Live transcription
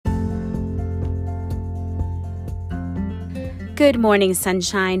Good morning,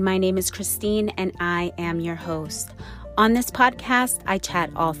 sunshine. My name is Christine, and I am your host. On this podcast, I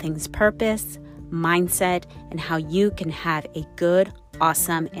chat all things purpose, mindset, and how you can have a good,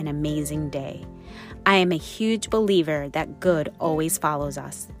 awesome, and amazing day. I am a huge believer that good always follows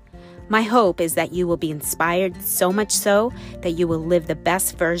us. My hope is that you will be inspired so much so that you will live the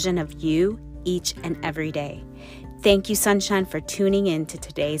best version of you each and every day. Thank you, sunshine, for tuning in to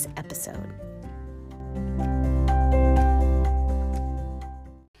today's episode.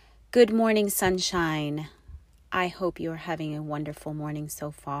 Good morning, sunshine. I hope you are having a wonderful morning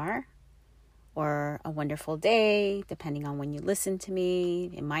so far, or a wonderful day, depending on when you listen to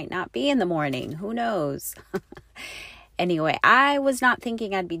me. It might not be in the morning. Who knows? Anyway, I was not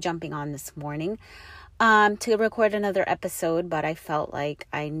thinking I'd be jumping on this morning to record another episode, but I felt like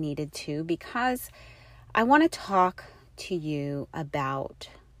I needed to because I want to talk to you about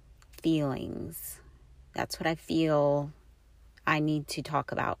feelings. That's what I feel I need to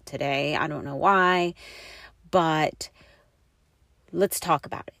talk about today. I don't know why, but let's talk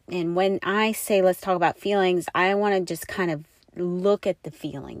about it. And when I say let's talk about feelings, I want to just kind of look at the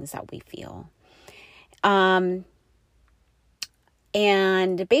feelings that we feel. And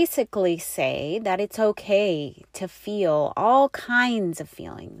basically say that it's okay to feel all kinds of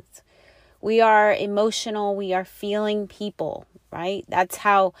feelings. We are emotional, we are feeling people, right? That's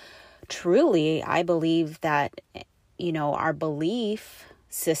how truly I believe that our belief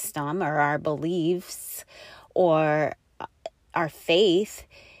system or our beliefs or our faith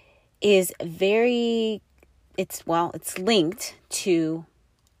is it's linked to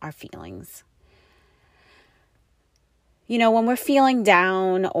our feelings. When we're feeling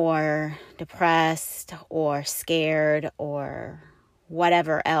down or depressed or scared or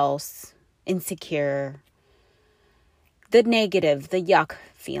whatever else, insecure, the negative, the yuck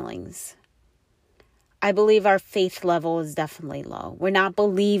feelings, I believe our faith level is definitely low. We're not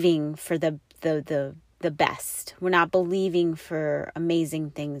believing for the best. We're not believing for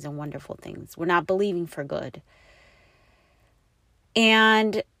amazing things and wonderful things. We're not believing for good.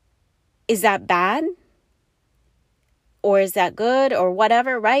 And is that bad? Or is that good or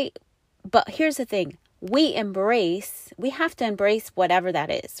whatever, right? But here's the thing. We have to embrace whatever that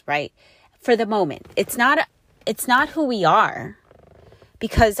is, right? For the moment. It's not who we are.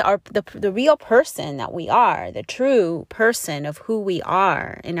 Because the real person that we are, the true person of who we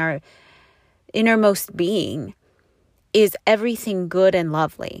are in our innermost being is everything good and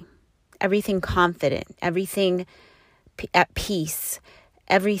lovely, everything confident, everything at peace,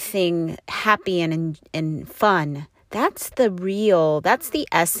 everything happy and fun. That's the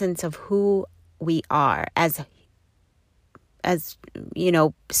essence of who we are as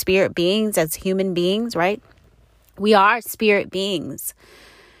spirit beings, as human beings, right? We are spirit beings.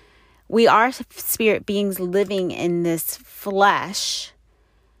 We are spirit beings living in this flesh,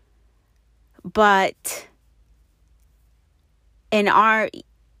 but in our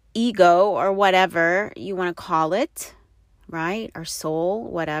ego or whatever you want to call it, right? Our soul,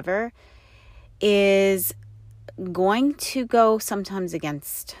 whatever, is going to go sometimes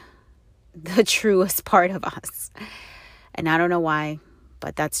against the truest part of us. And I don't know why,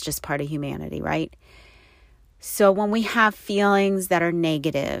 but that's just part of humanity, right? So when we have feelings that are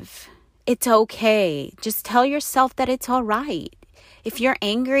negative, it's okay. Just tell yourself that it's all right. If you're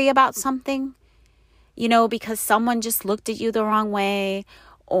angry about something, because someone just looked at you the wrong way,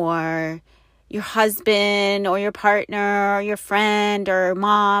 or your husband or your partner or your friend or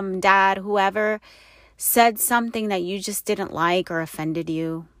mom, dad, whoever said something that you just didn't like or offended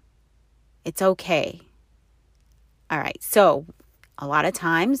you, it's okay. All right. So a lot of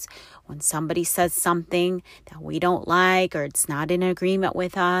times when somebody says something that we don't like or it's not in agreement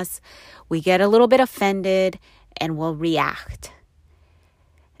with us, we get a little bit offended and we'll react.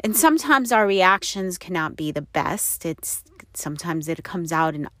 And sometimes our reactions cannot be the best. Sometimes it comes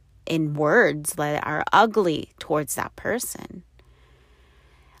out in words that are ugly towards that person.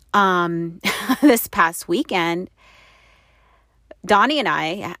 This past weekend, Donnie and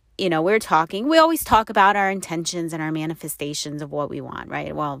I, we were talking. We always talk about our intentions and our manifestations of what we want,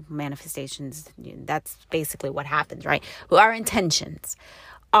 right? Well, manifestations, that's basically what happens, right? Our intentions,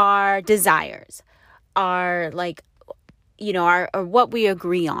 our desires, our what we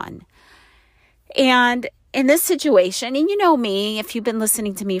agree on. And in this situation, and you know me, if you've been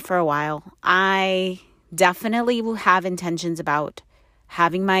listening to me for a while, I definitely will have intentions about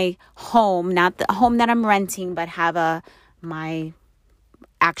having my home, not the home that I'm renting, but have my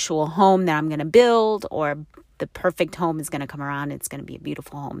actual home that I'm going to build, or the perfect home is going to come around. It's going to be a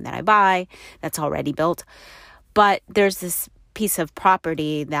beautiful home that I buy that's already built. But there's this piece of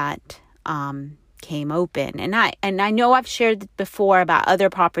property that came open. And I know I've shared before about other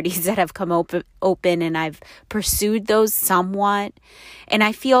properties that have come open, and I've pursued those somewhat. And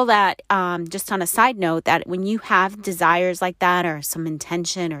I feel that, just on a side note, that when you have desires like that, or some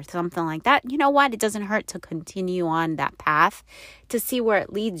intention or something like that, you know what? It doesn't hurt to continue on that path to see where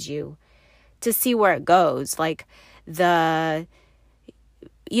it leads you, to see where it goes. Like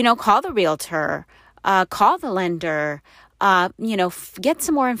call the realtor, call the lender, get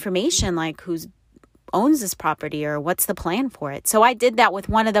some more information, like who owns this property or what's the plan for it. So I did that with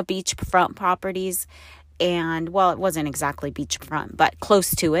one of the beachfront properties, and well, it wasn't exactly beachfront, but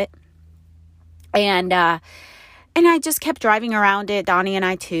close to it. And I just kept driving around it. Donnie and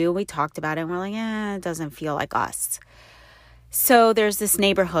I too, we talked about it, and we're like, it doesn't feel like us. So there's this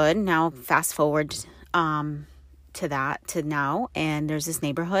neighborhood now, fast forward, to now, and there's this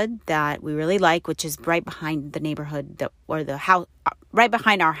neighborhood that we really like, which is right behind the neighborhood the house, right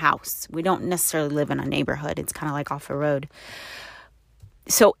behind our house. We don't necessarily live in a neighborhood. It's kind of like off a road.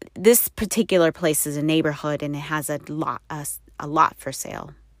 So this particular place is a neighborhood, and it has a lot for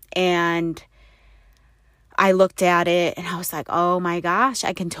sale. And I looked at it and I was like, oh my gosh,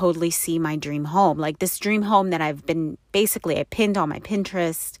 I can totally see my dream home. Like this dream home that I pinned on my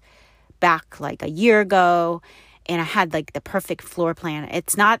Pinterest back like a year ago. And I had like the perfect floor plan.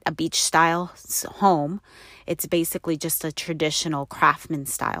 It's not a beach style home. It's basically just a traditional craftsman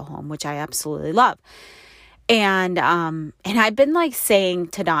style home, which I absolutely love. And I've been like saying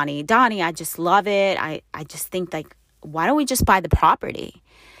to Donnie, I just love it. I just think like, why don't we just buy the property?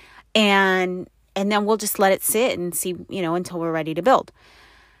 And then we'll just let it sit and see, until we're ready to build.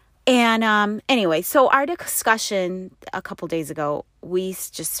 And anyway, so our discussion a couple days ago, we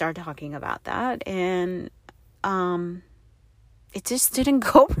just started talking about that, and it just didn't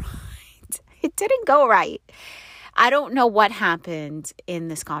go right. It didn't go right. I don't know what happened in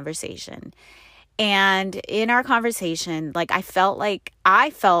this conversation. And in our conversation, like I felt like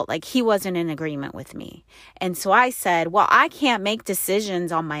he wasn't in agreement with me. And so I said, well, I can't make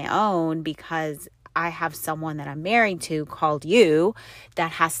decisions on my own because I have someone that I'm married to, called you,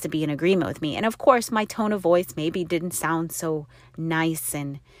 that has to be in agreement with me. And of course, my tone of voice maybe didn't sound so nice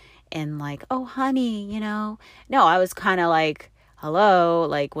and like, oh, honey, No, I was kind of like, hello,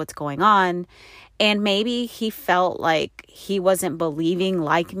 like what's going on? And maybe he felt like he wasn't believing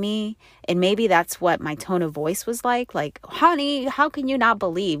like me. And maybe that's what my tone of voice was like, honey, how can you not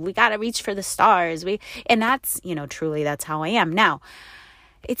believe? We got to reach for the stars. And that's, truly that's how I am. Now,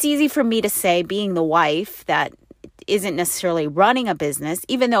 it's easy for me to say, being the wife that isn't necessarily running a business,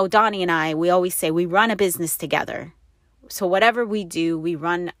 even though Donnie and I, we always say we run a business together. So whatever we do, we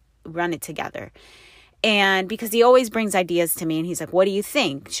run it together. And because he always brings ideas to me, and he's like, what do you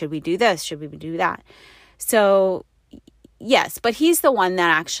think? Should we do this? Should we do that? So yes, but he's the one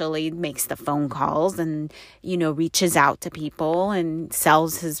that actually makes the phone calls and, reaches out to people and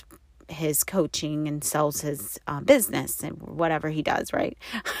sells his coaching and sells his business and whatever he does, right?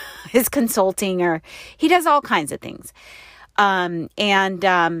 His consulting, or he does all kinds of things.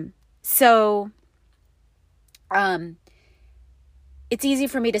 So it's easy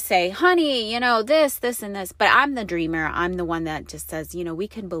for me to say, honey, this and this, but I'm the dreamer. I'm the one that just says, we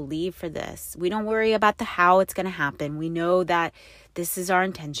can believe for this. We don't worry about the how it's going to happen. We know that this is our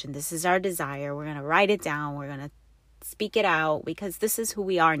intention. This is our desire. We're going to write it down. We're going to speak it out, because this is who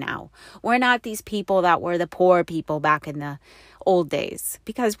we are now. We're not these people that were the poor people back in the old days,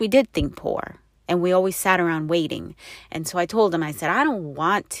 because we did think poor. And we always sat around waiting. And so I told him, I said, I don't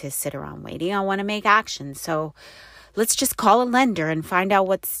want to sit around waiting. I want to make action. So let's just call a lender and find out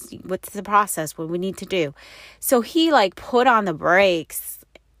what's the process, what we need to do. So he put on the brakes,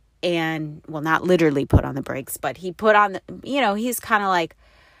 and not literally put on the brakes, but he put on he's kind of like,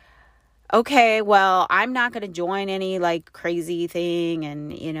 okay, well, I'm not going to join any crazy thing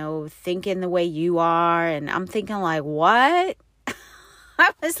and, thinking the way you are. And I'm thinking what?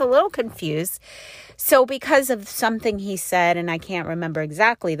 I was a little confused. So because of something he said, and I can't remember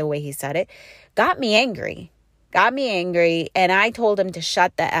exactly the way he said it, got me angry. And I told him to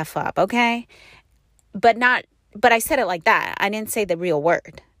shut the F up. Okay. But I said it like that. I didn't say the real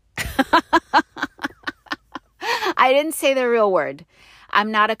word. I didn't say the real word. I'm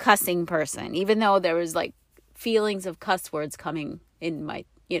not a cussing person, even though there was feelings of cuss words coming in my,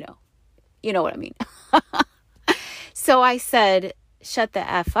 you know what I mean? So I said, shut the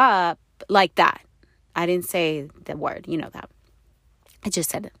F up, like that. I didn't say the word, that. I just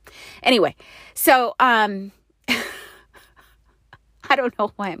said it. Anyway, so, I I don't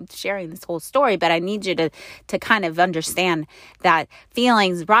know why I'm sharing this whole story, but I need you to kind of understand that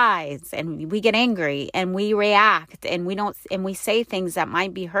feelings rise and we get angry and we react and we say things that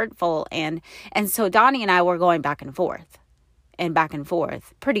might be hurtful. And so Donnie and I were going back and forth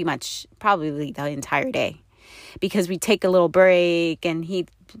pretty much probably the entire day, because we take a little break and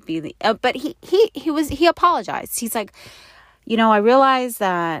but he apologized. He's like, I realized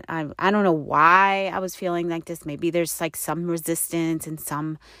that I don't know why I was feeling like this. Maybe there's like some resistance and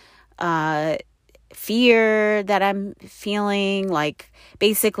some fear that I'm feeling, like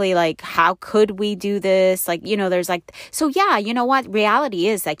basically like, how could we do this? Like, there's like, so yeah, you know what? Reality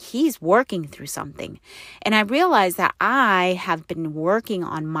is like he's working through something. And I realized that I have been working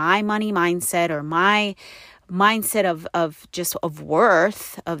on my money mindset, or my mindset of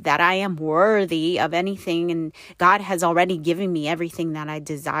worth, of that I am worthy of anything. And God has already given me everything that I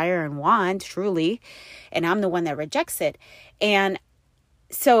desire and want, truly. And I'm the one that rejects it. And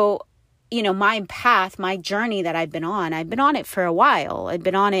so, my path, my journey that I've been on it for a while. I've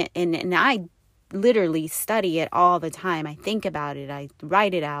been on it and I literally study it all the time. I think about it. I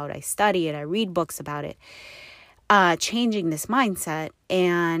write it out. I study it. I read books about it. Changing this mindset.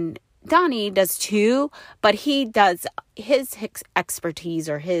 And Donnie does too, but he does his expertise,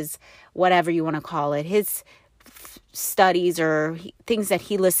 or his, whatever you want to call it, his studies or things that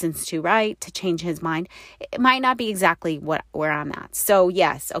he listens to, right, to change his mind. It might not be exactly where I'm at. So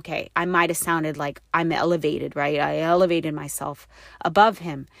yes, okay, I might have sounded like I'm elevated, right? I elevated myself above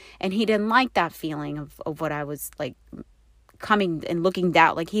him, and he didn't like that feeling of what I was like, coming and looking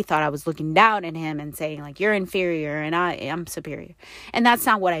down, like he thought I was looking down at him and saying like, you're inferior and I am superior. And that's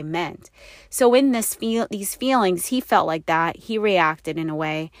not what I meant. So in these feelings, he felt like that. He reacted in a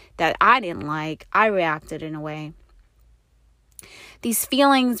way that I didn't like. I reacted in a way. These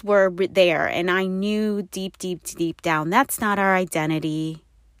feelings were there, and I knew deep down, that's not our identity.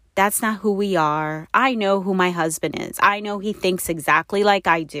 That's not who we are. I know who my husband is. I know he thinks exactly like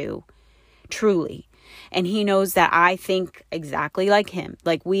I do, truly. And he knows that I think exactly like him.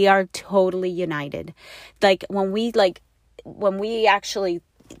 Like, we are totally united. Like, when we actually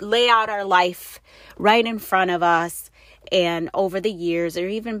lay out our life right in front of us, and over the years, or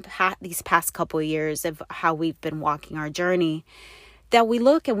even these past couple of years of how we've been walking our journey, that we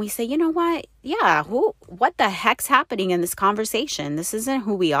look and we say, you know what? Yeah, what the heck's happening in this conversation? This isn't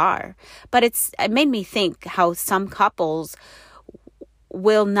who we are. But it made me think how some couples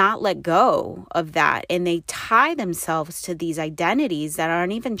will not let go of that, and they tie themselves to these identities that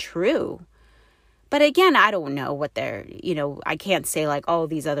aren't even true. But again, I don't know what I can't say like, oh,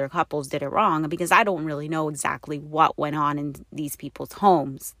 these other couples did it wrong, because I don't really know exactly what went on in these people's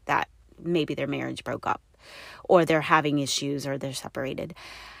homes, that maybe their marriage broke up, or they're having issues, or they're separated.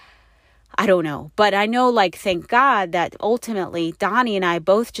 I don't know. But I know, like, thank God that ultimately Donnie and I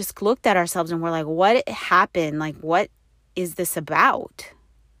both just looked at ourselves and we're like, what happened? Like, what is this about?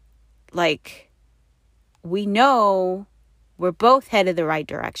 Like, we know we're both headed the right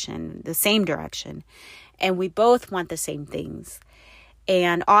direction, the same direction, and we both want the same things.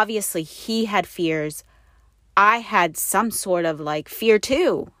 And obviously he had fears. I had some sort of like fear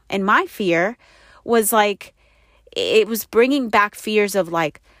too. And my fear was like, it was bringing back fears of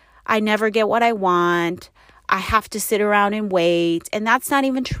like, I never get what I want. I have to sit around and wait. And that's not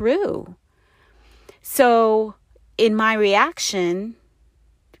even true. So in my reaction,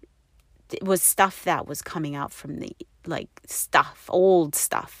 it was stuff that was coming out from the old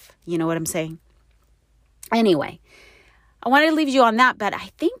stuff. You know what I'm saying? Anyway, I wanted to leave you on that, but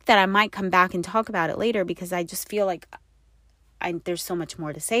I think that I might come back and talk about it later, because I just feel like there's so much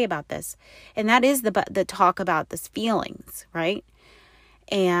more to say about this. And that is the talk about this feelings, right?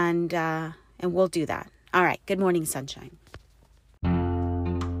 And we'll do that. All right. Good morning, sunshine.